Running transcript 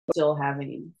still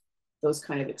having those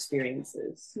kind of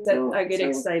experiences. That I get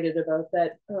excited about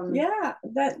that. Yeah,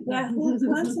 that whole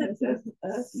concept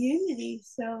of unity.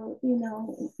 So, you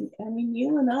know, I mean,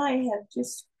 you and I have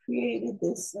just created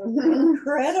this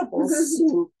incredible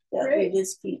soup that we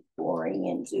just keep pouring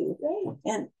into.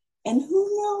 And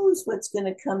who knows what's going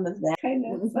to come of that kind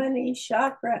of funny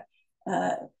chakra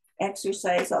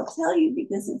exercise. I'll tell you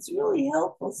because it's really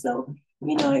helpful. So,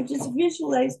 you know, I just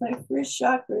visualize my first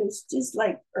chakra is just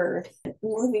like earth,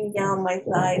 moving down my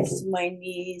thighs to my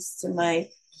knees to my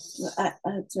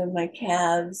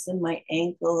calves and my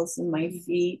ankles and my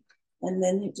feet, and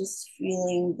then just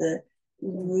feeling the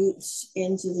roots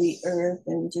into the earth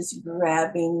and just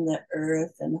grabbing the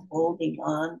earth and holding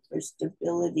on for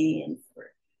stability and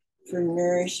for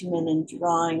nourishment and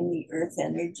drawing the earth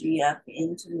energy up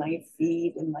into my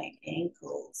feet and my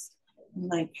ankles and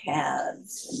my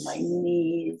calves and my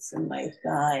knees and my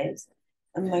thighs.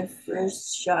 And my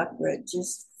first chakra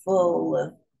just full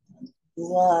of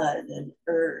blood and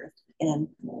earth and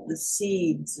the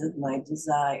seeds of my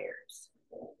desires.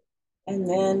 And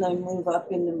then I move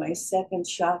up into my second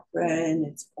chakra and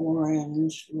it's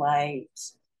orange light.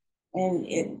 And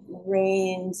it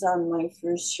rains on my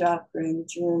first chakra and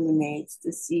germinates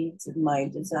the seeds of my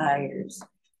desires.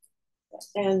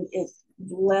 And it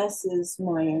blesses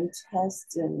my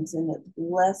intestines and it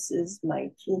blesses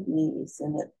my kidneys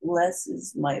and it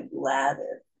blesses my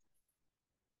bladder.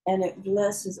 And it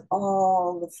blesses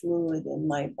all the fluid in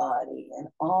my body and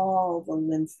all the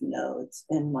lymph nodes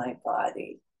in my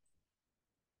body.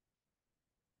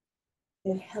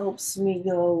 It helps me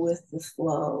go with the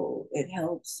flow. It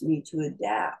helps me to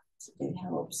adapt. It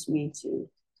helps me to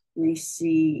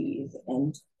receive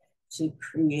and to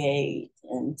create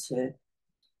and to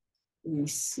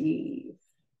receive.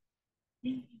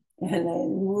 And I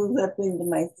move up into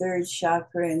my third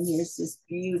chakra, and here's this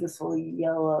beautiful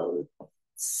yellow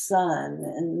sun.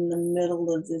 And in the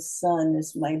middle of the sun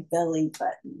is my belly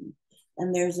button.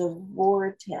 And there's a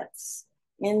vortex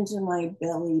into my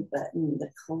belly button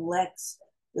that collects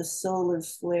the solar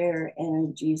flare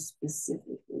energy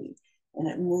specifically. And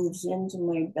it moves into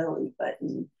my belly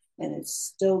button and it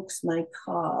stokes my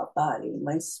ka body,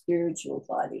 my spiritual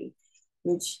body,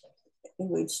 which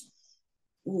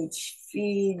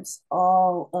feeds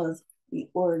all of the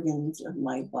organs of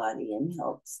my body and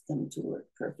helps them to work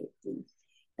perfectly.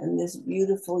 And this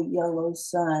beautiful yellow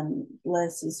sun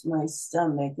blesses my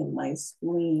stomach and my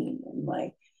spleen and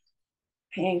my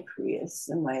pancreas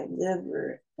and my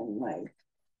liver and my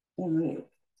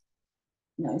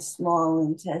small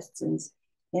intestines,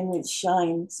 and it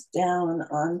shines down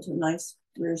onto my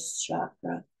first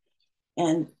chakra,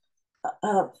 and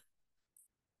up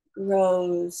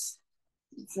grows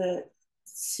the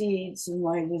seeds of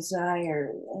my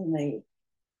desire, and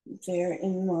they're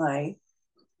in my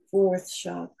fourth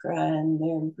chakra, and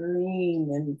they're green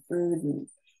and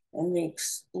verdant, and they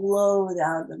explode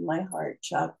out of my heart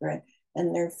chakra,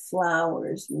 and they're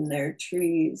flowers and they're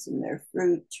trees and they're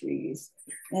fruit trees,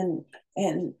 and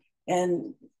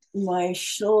my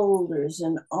shoulders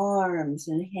and arms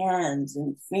and hands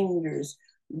and fingers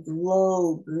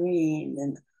glow green,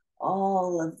 and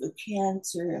all of the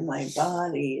cancer in my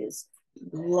body is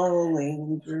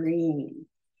glowing green,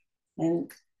 and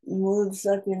moves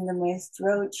up into my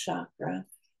throat chakra,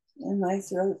 and my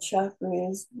throat chakra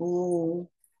is blue,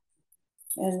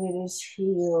 and it is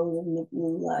healed in the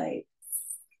blue light.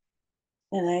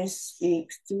 And I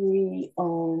speak 3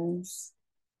 ohms,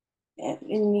 and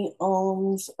in the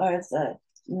ohms are the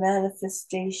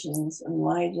manifestations of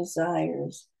my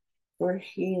desires for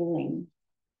healing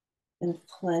and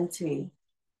plenty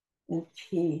and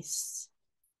peace.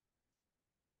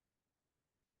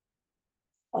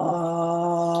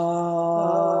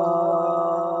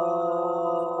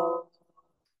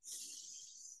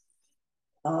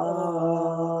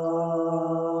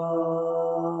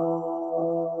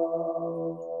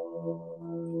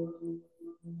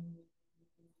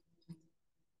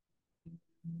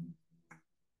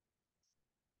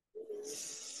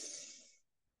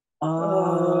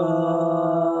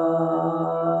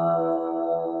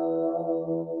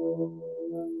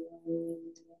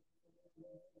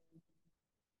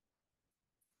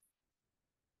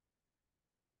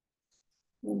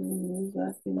 And move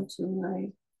up into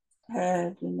my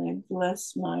head, and I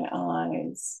bless my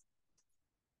eyes.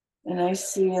 And I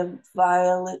see a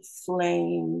violet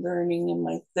flame burning in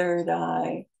my third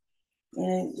eye,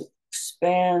 and it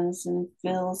expands and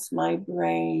fills my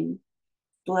brain,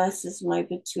 blesses my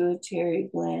pituitary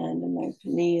gland and my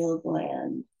pineal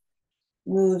gland,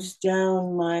 moves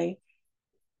down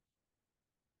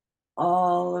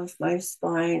all of my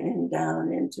spine and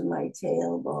down into my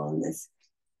tailbone. This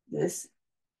this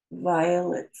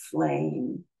violet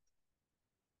flame.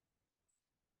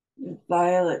 The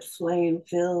violet flame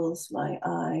fills my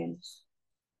eyes.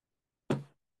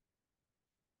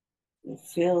 It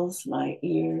fills my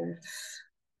ears.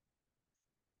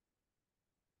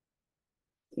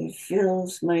 It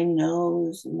fills my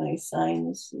nose and my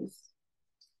sinuses,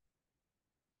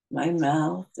 my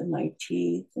mouth and my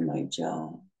teeth and my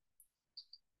jaw.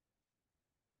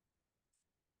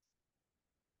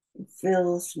 It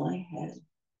fills my head.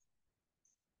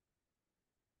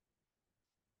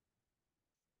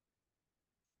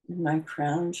 And my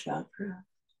crown chakra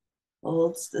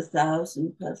holds the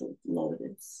 1,000-petaled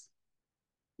lotus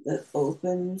that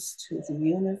opens to the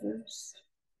universe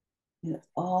and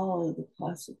all of the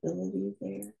possibility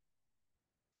there,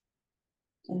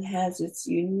 and has its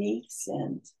unique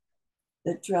scent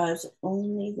that draws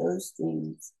only those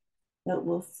things that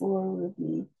will forward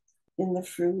me in the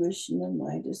fruition of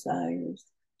my desires,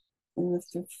 in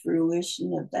the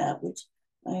fruition of that which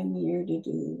I'm here to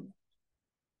do.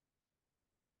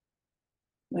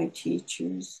 My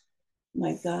teachers,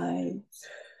 my guides,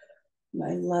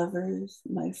 my lovers,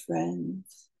 my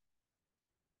friends,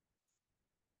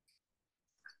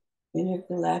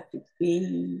 intergalactic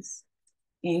beings,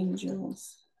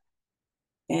 angels,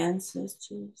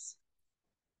 ancestors.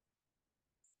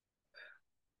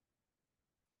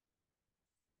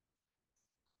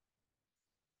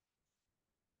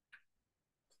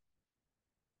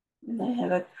 And I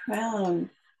have a crown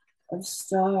of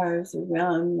stars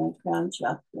around my crown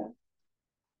chakra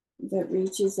that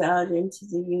reaches out into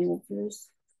the universe.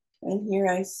 And here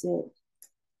I sit.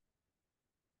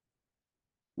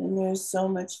 And there's so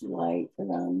much light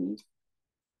around me.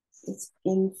 It's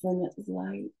infinite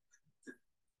light.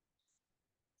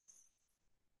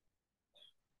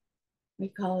 We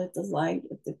call it the light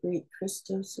of the great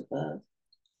Christos above.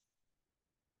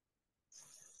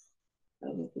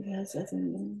 Probably has other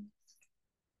names.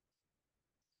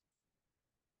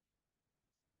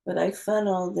 But I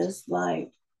funnel this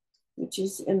light, which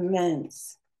is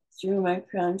immense, through my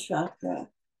crown chakra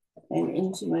and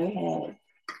into my head.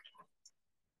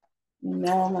 And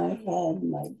now my head,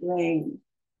 my brain,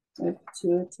 my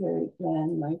pituitary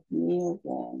gland, my pineal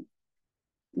gland,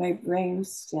 my brain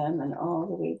stem, and all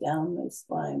the way down my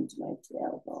spine to my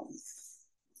tailbone.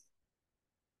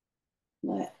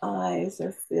 My eyes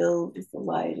are filled with the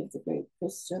light of the great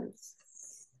Christos.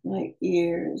 My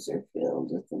ears are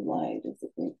filled with the light of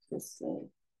the great Christos.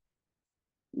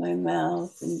 My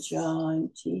mouth and jaw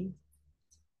and teeth,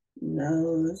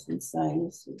 nose and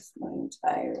sinuses, my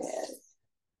entire head,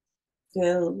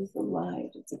 filled with the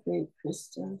light of the great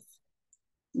Christos.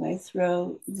 My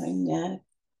throat, my neck,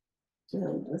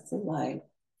 filled with the light.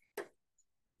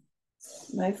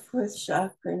 My fourth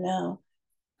chakra now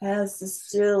has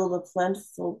the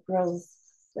plentiful growth,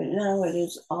 but now it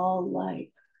is all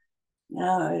light.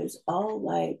 Now it is all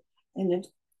light, and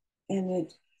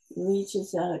it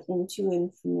reaches out into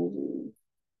infinity.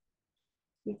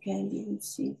 You can't even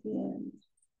see the end.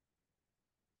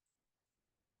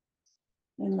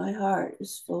 And my heart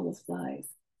is full of light.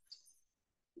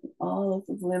 All of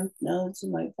the lymph nodes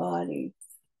in my body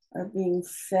are being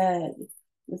fed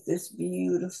with this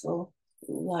beautiful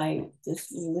light,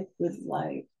 this liquid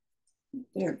light.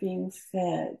 They're being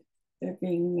fed, they're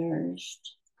being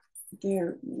nourished,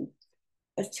 they're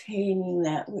attaining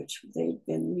that which they've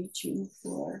been reaching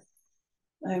for.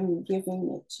 I'm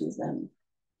giving it to them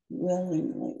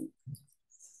willingly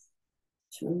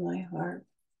through my heart.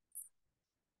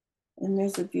 And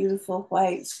there's a beautiful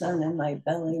white sun in my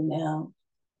belly now,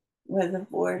 where the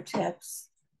vortex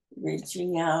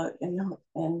reaching out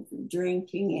and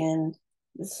drinking in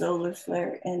the solar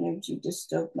flare energy to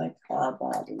stoke my claw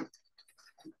body.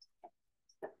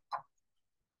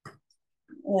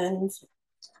 And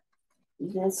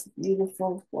this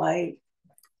beautiful white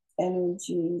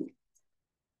energy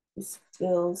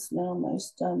fills now my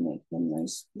stomach and my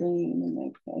spleen and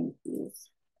my pancreas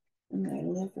and my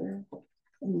liver,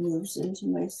 and moves into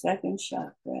my second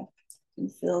chakra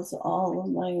and fills all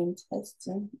of my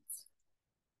intestines,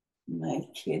 my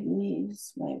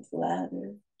kidneys, my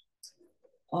bladder,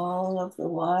 all of the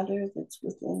water that's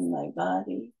within my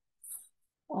body,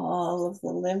 all of the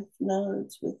lymph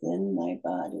nodes within my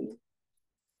body,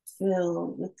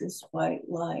 filled with this white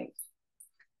light.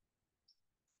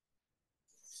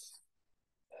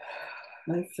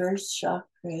 My first chakra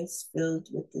is filled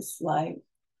with this light,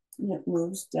 and it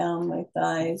moves down my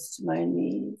thighs to my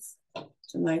knees,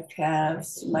 to my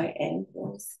calves, to my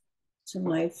ankles, to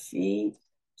my feet,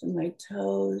 to my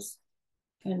toes,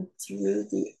 and through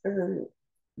the earth,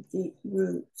 the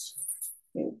roots.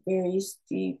 It buries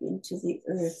deep into the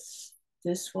earth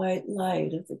This white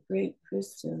light of the great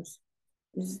crystals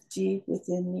is deep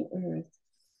within the earth.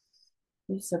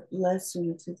 It's a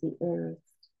blessing to the earth.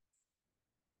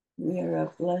 We are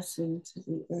a blessing to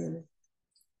the earth.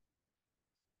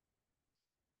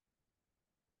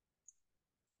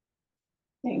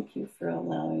 Thank you for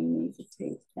allowing me to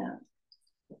take that.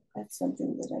 That's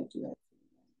something that I do.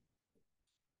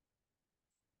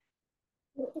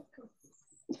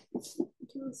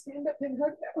 Can we stand up and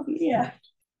hug now? Yeah.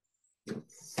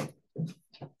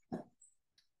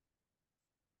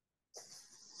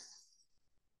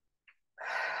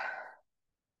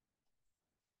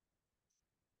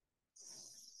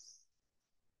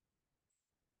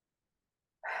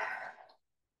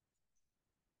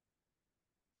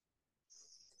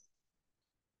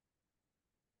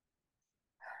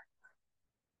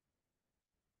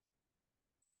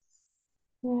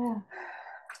 Yeah.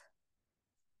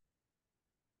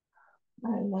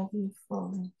 I love you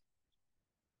fully.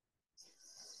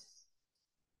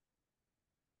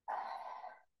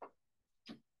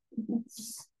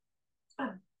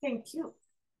 Thank you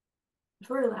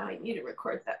for allowing me to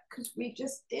record that, because we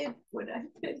just did what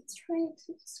I've been trying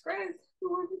to describe. I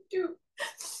want to do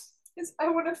is I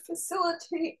want to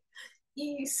facilitate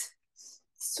ease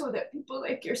so that people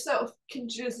like yourself can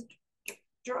just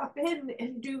drop in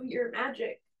and do your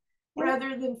magic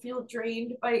rather than feel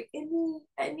drained by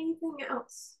anything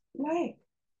else. Right.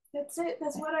 That's it.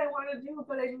 That's what I want to do,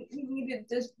 but we need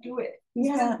to just do it.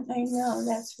 Yeah, I know.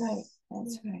 That's right.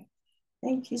 That's right.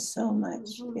 Thank you so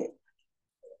much.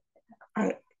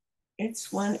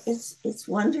 It's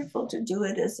wonderful to do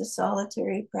it as a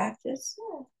solitary practice,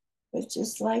 but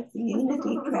just like the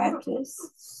unity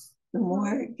practice, the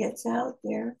more it gets out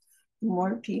there, the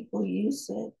more people use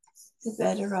it, the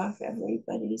better off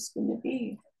everybody's going to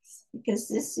be, because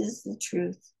this is the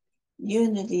truth.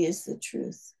 Unity is the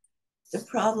truth. The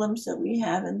problems that we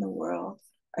have in the world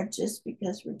are just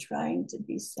because we're trying to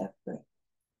be separate.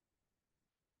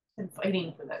 And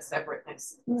fighting for that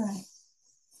separateness. Right.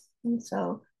 And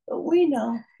so, but we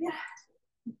know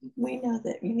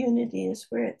that unity is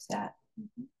where it's at.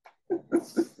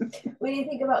 What do you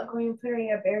think about going putting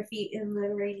your bare feet in the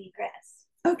rainy grass?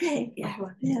 Okay,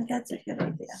 yeah, that's a good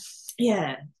idea.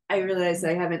 Yeah, I realize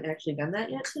I haven't actually done that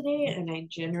yet today, and I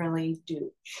generally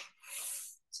do.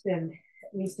 It's been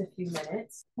at least a few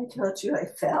minutes. I told you I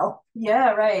fell.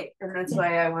 Yeah, right, and that's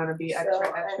why I want to be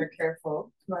extra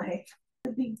careful. Right.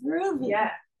 To be groovy.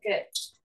 Yeah, good.